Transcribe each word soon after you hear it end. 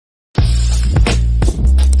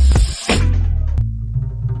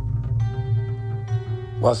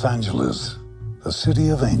Los Angeles, the city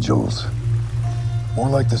of angels. More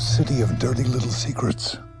like the city of dirty little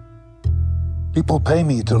secrets. People pay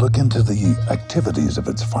me to look into the activities of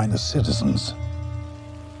its finest citizens.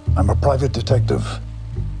 I'm a private detective.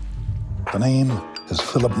 The name is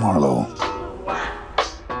Philip Marlowe.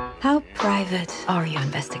 How private are your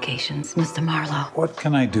investigations, Mr. Marlowe? What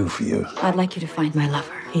can I do for you? I'd like you to find my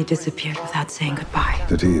lover. He disappeared without saying goodbye.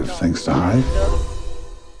 Did he have things to hide?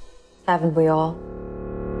 Haven't we all?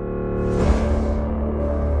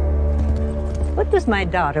 What does my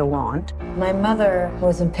daughter want? My mother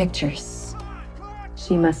was in pictures.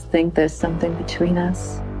 She must think there's something between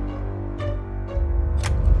us.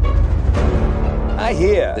 I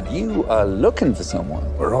hear that you are looking for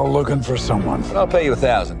someone. We're all looking for someone. I'll pay you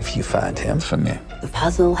 $1,000 if you find him for me. The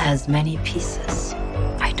puzzle has many pieces.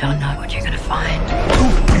 I don't know what you're gonna find.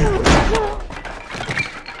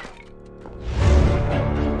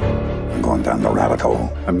 I'm going down the rabbit hole.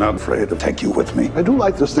 I'm not afraid to take you with me. I do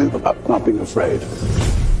like this thing about not being afraid.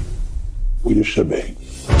 Well, you should be.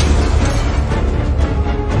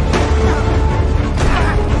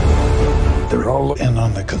 They're all in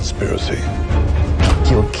on the conspiracy.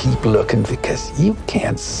 You'll keep looking because you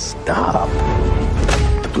can't stop.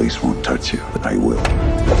 The police won't touch you, but I will.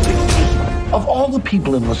 Of all the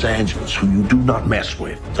people in Los Angeles who you do not mess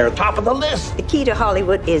with, they're top of the list. The key to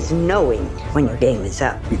Hollywood is knowing when your game is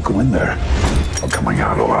up. We go in there, we're coming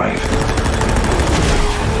out alive.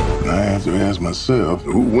 I have to ask myself,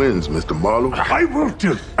 who wins, Mr. Marlowe? I will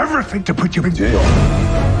do everything to put you in jail.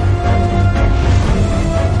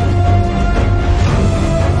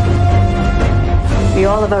 We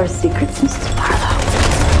all have our secrets, Mr. Marlowe.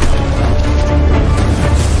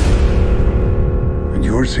 And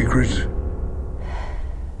your secrets?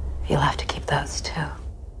 You'll have to keep those too.